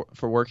think for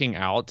working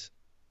out,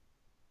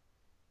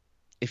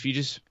 if you're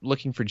just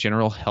looking for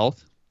general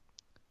health,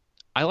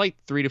 I like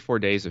 3 to 4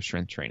 days of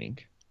strength training,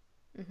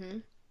 Mm-hmm.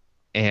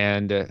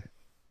 and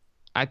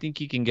I think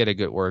you can get a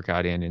good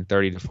workout in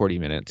 30 to 40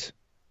 minutes.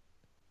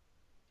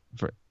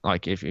 For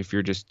like if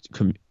you're just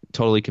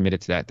totally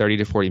committed to that, 30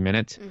 to 40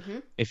 minutes. Mm-hmm.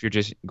 If you're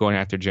just going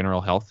after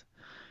general health,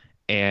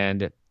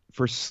 and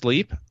for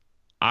sleep,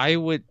 I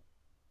would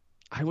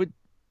I would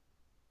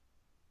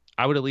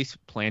I would at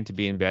least plan to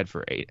be in bed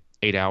for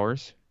 8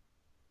 hours.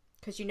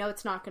 Because you're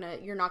not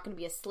gonna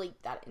be asleep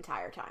that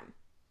entire time.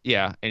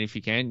 Yeah, and if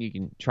you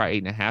can try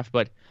 8.5,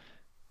 but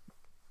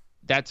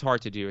that's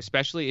hard to do,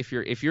 especially if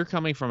you're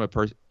coming from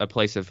a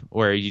place of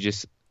where you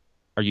just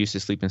are used to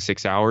sleeping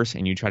 6 hours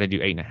and you try to do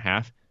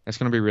 8.5. That's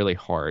going to be really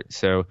hard.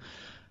 So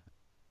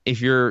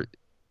if you're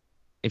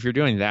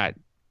doing that,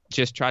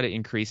 just try to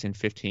increase in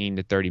 15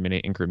 to 30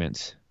 minute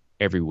increments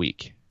every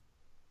week,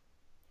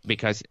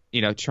 because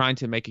trying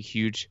to make a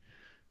huge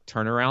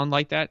turnaround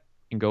like that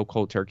and go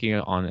cold turkey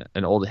on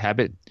an old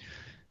habit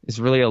is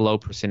really a low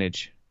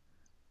percentage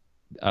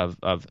of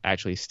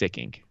actually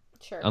sticking.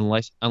 Sure.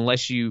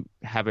 Unless you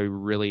have a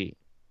really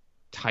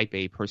type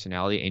A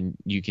personality and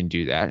you can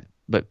do that.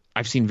 But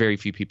I've seen very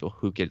few people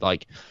who could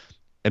like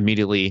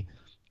immediately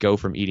go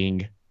from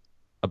eating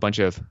a bunch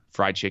of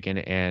fried chicken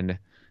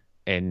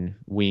and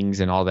wings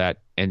and all that,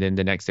 and then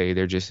the next day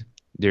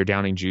they're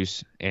downing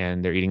juice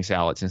and they're eating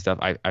salads and stuff.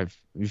 I've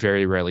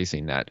very rarely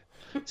seen that.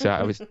 So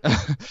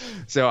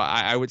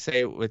I would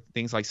say with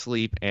things like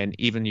sleep and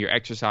even your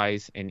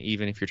exercise, and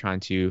even if you're trying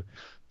to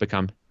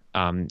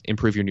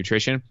improve your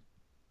nutrition,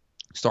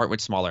 start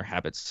with smaller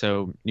habits.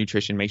 So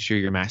nutrition, make sure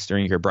you're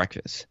mastering your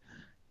breakfast,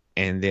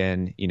 and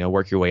then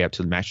work your way up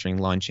to mastering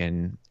lunch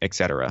and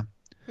etc.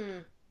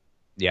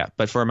 Yeah,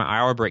 but for my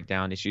hour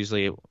breakdown, it's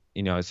usually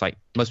it's like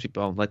most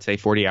people, let's say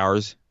 40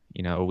 hours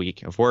a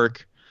week of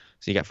work.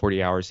 So you got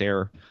 40 hours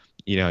there.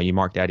 You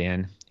mark that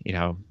in.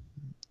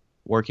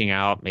 Working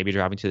out, maybe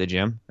driving to the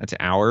gym. That's an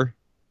hour,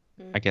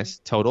 I guess,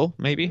 total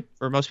maybe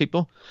for most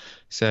people.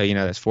 So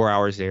that's 4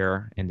 hours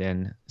there, and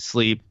then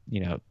sleep.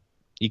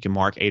 You can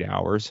mark 8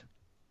 hours.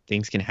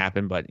 Things can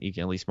happen, but you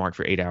can at least mark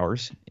for 8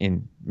 hours,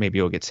 and maybe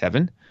you'll get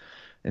 7,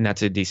 and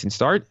that's a decent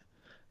start.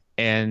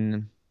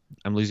 And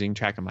I'm losing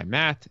track of my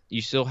math.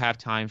 You still have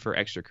time for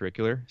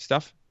extracurricular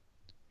stuff,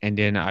 and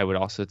then I would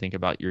also think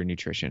about your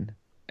nutrition.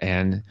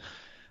 And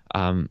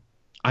I'm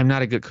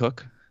not a good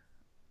cook.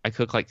 I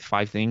cook like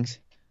 5 things,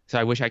 so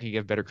I wish I could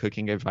give better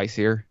cooking advice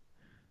here,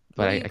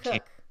 but I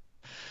can't.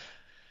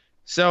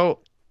 So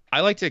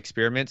I like to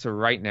experiment. So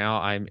right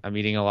now I'm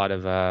eating a lot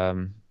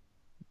of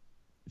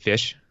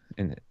fish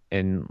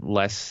and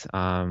less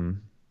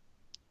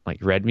like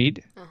red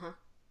meat. Uh-huh.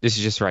 This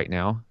is just right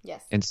now.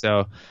 Yes. And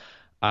so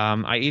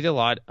I eat a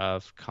lot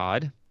of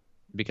cod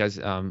because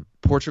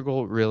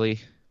Portugal really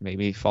made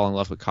me fall in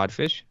love with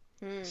codfish.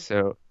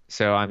 So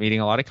I'm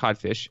eating a lot of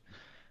codfish.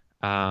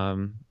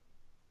 I'm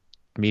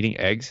eating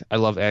eggs. I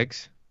love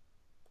eggs.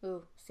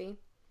 Ooh, see?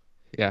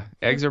 Yeah,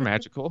 eggs are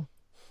magical.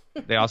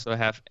 They also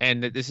have,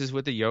 and this is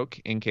with the yolk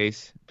in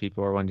case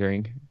people are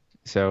wondering.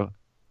 So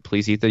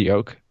please eat the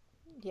yolk.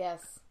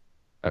 Yes.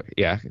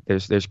 Yeah,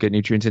 there's good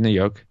nutrients in the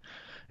yolk.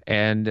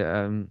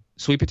 And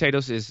sweet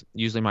potatoes is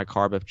usually my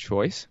carb of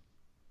choice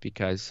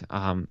because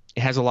it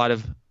has a lot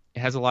of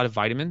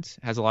vitamins,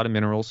 it has a lot of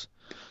minerals,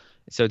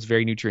 so it's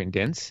very nutrient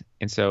dense.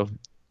 And so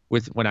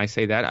when I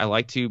say that, I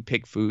like to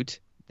pick foods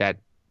that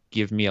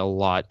give me a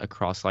lot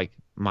across like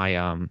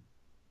my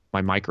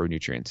my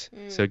micronutrients.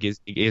 So it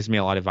gives me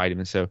a lot of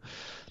vitamins. So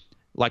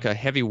like a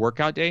heavy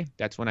workout day,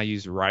 that's when I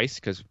use rice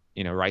because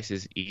rice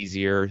is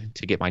easier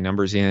to get my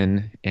numbers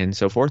in and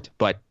so forth.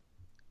 But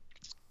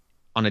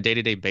on a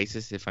day-to-day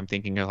basis, if I'm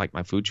thinking of like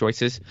my food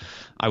choices,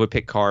 I would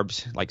pick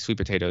carbs like sweet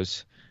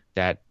potatoes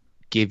that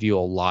give you a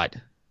lot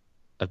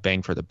of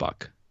bang for the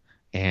buck.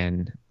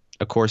 And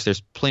of course, there's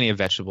plenty of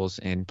vegetables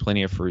and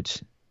plenty of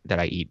fruits that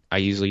I eat. I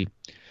usually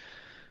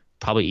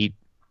probably eat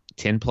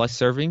 10 plus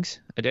servings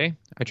a day.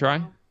 I try.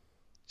 Wow.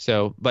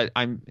 So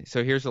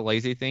here's the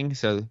lazy thing.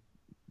 So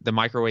the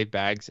microwave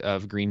bags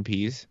of green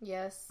peas.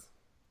 Yes.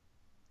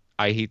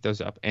 I heat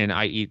those up and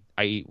I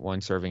eat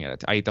one serving at a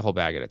time. I eat the whole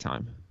bag at a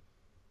time.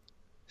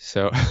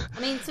 So I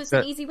mean, so it's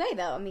an easy way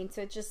though. I mean,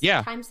 so it's just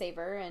time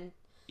saver and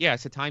yeah,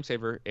 it's a time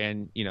saver,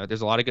 and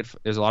there's a lot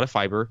of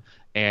fiber,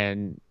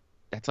 and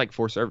that's like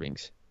 4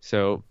 servings.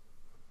 So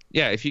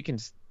yeah, if you can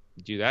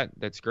do that,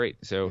 that's great.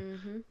 So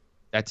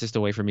that's just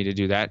a way for me to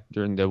do that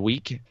during the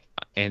week.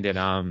 And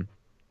then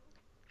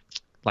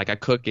like I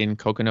cook in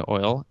coconut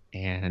oil,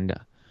 and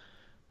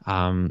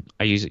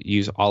I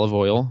use olive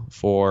oil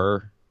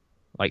for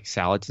like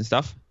salads and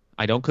stuff.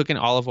 I don't cook in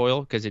olive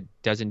oil because it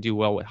doesn't do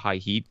well with high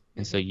heat,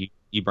 and so you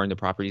burn the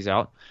properties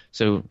out.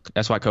 So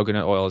that's why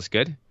coconut oil is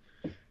good.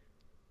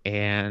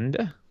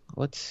 And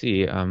let's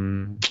see,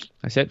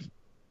 I said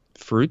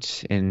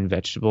fruits and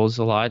vegetables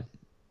a lot.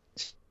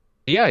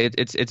 Yeah,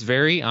 it's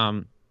very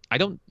I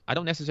don't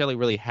necessarily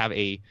really have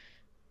a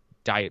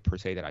diet per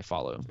se that I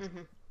follow.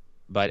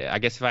 But I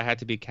guess if I had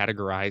to be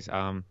categorized,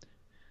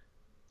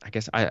 I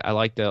guess I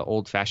like the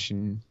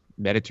old-fashioned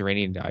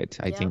Mediterranean diet.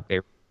 I think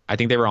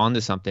they were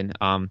onto something.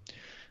 I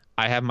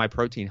have my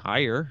protein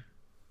higher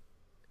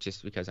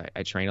just because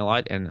I train a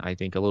lot, and I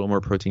think a little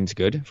more protein's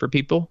good for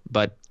people.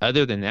 But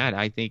other than that,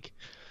 I think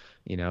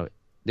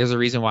there's a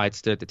reason why it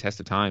stood the test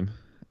of time,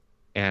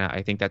 and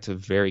I think that's a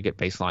very good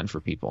baseline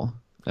for people.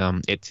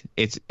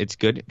 It's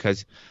good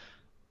because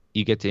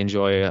you get to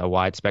enjoy a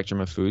wide spectrum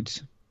of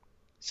foods,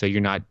 so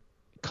you're not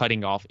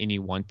cutting off any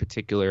one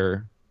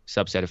particular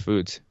subset of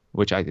foods,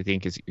 which I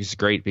think is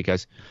great,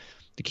 because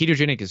the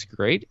ketogenic is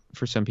great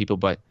for some people,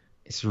 but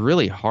it's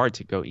really hard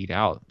to go eat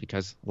out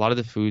because a lot of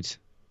the foods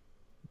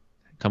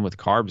come with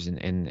carbs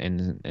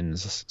and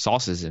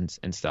sauces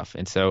and stuff.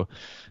 And so,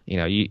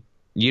 you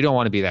don't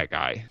want to be that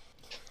guy.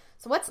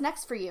 So what's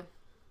next for you?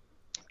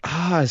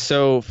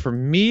 So for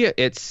me,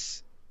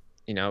 it's,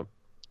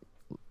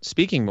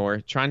 speaking more,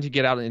 trying to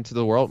get out into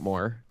the world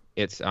more.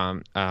 It's,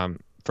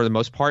 for the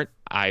most part,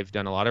 I've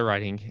done a lot of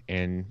writing,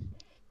 and,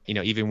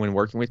 even when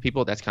working with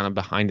people, that's kind of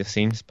behind the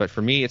scenes. But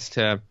for me, it's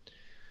to,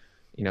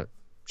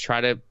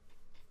 try to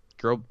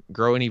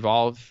grow and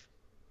evolve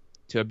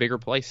to a bigger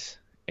place,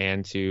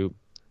 and to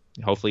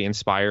hopefully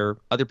inspire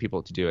other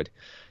people to do it.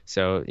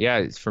 So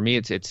yeah, for me,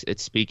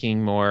 it's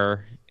speaking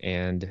more,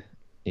 and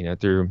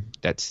through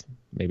that's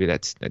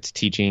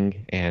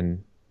teaching,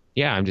 and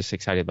yeah, I'm just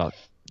excited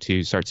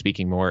to start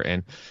speaking more,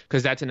 and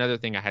because that's another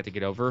thing I had to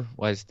get over,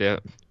 was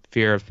the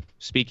fear of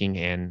speaking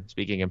in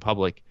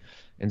public.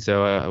 And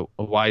so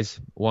a wise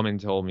woman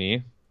told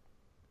me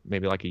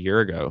maybe like a year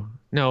ago,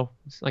 no,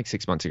 it's like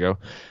 6 months ago,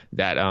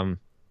 that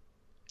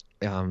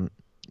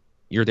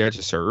you're there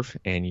to serve,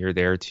 and you're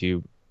there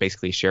to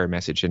basically share a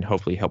message and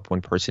hopefully help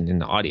one person in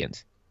the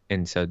audience.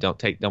 And so don't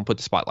put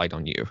the spotlight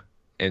on you,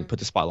 and put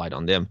the spotlight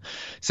on them.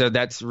 So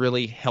that's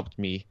really helped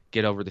me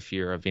get over the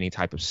fear of any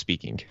type of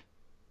speaking.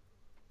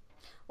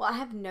 Well, I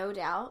have no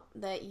doubt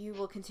that you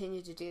will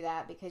continue to do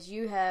that, because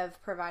you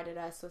have provided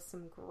us with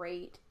some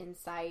great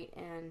insight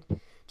and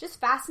just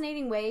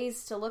fascinating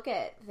ways to look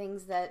at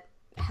things that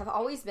have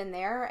always been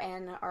there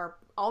and are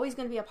always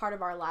going to be a part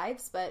of our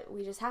lives, but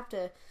we just have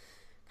to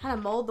kind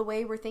of mold the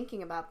way we're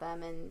thinking about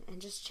them, and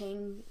just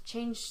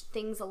change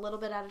things a little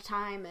bit at a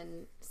time,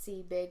 and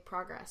see big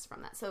progress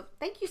from that. So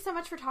thank you so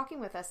much for talking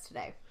with us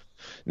today.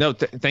 No,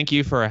 thank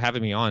you for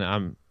having me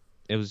on.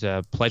 It was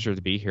a pleasure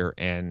to be here.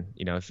 And,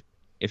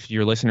 if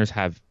your listeners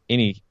have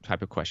any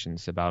type of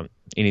questions about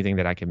anything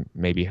that I can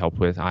maybe help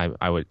with,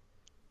 I would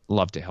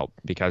love to help,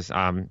 because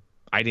I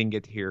didn't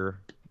get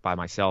here by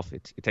myself.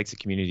 It takes a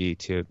community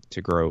to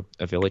grow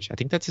a village. I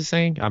think that's a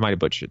saying. I might have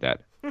butchered that.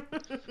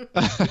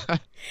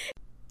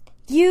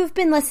 You've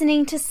been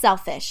listening to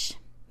Selfish.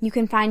 You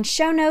can find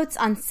show notes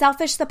on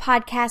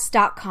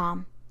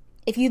selfishthepodcast.com.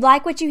 If you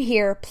like what you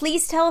hear,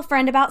 please tell a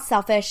friend about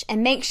Selfish,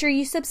 and make sure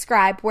you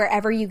subscribe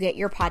wherever you get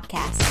your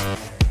podcasts.